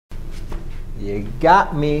You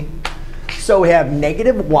got me. So we have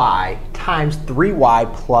negative y times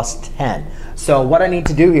 3y plus 10. So what I need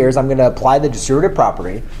to do here is I'm going to apply the distributive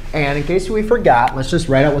property. And in case we forgot, let's just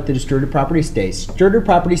write out what the distributive property states. Distributive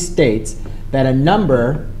property states that a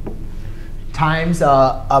number times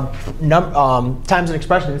times an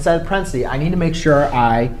expression inside the parenthesis, I need to make sure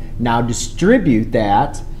I now distribute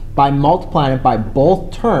that by multiplying it by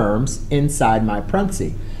both terms inside my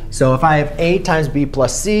parenthesis. So if I have a times b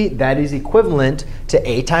plus c, that is equivalent to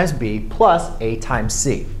a times b plus a times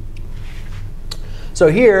c. So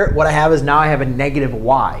here, what I have is now I have a negative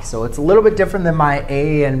y. So it's a little bit different than my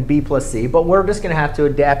a and b plus c, but we're just going to have to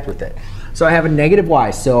adapt with it. So I have a negative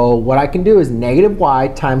y. So what I can do is negative y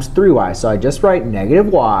times 3y. So I just write negative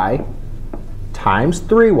y times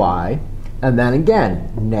 3y, and then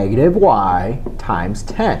again, negative y times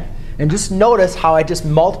 10. And just notice how I just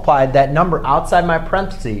multiplied that number outside my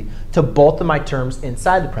parenthesis to both of my terms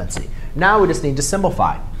inside the parenthesis. Now we just need to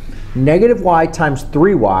simplify. Negative y times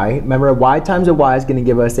 3y, remember y times a y is going to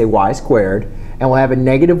give us a y squared, and we'll have a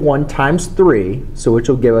negative 1 times 3, so which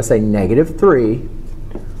will give us a negative 3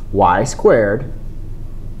 y squared.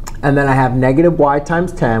 And then I have negative y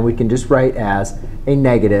times 10, we can just write as a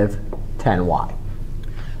negative 10y.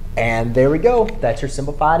 And there we go. That's your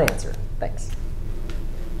simplified answer. Thanks.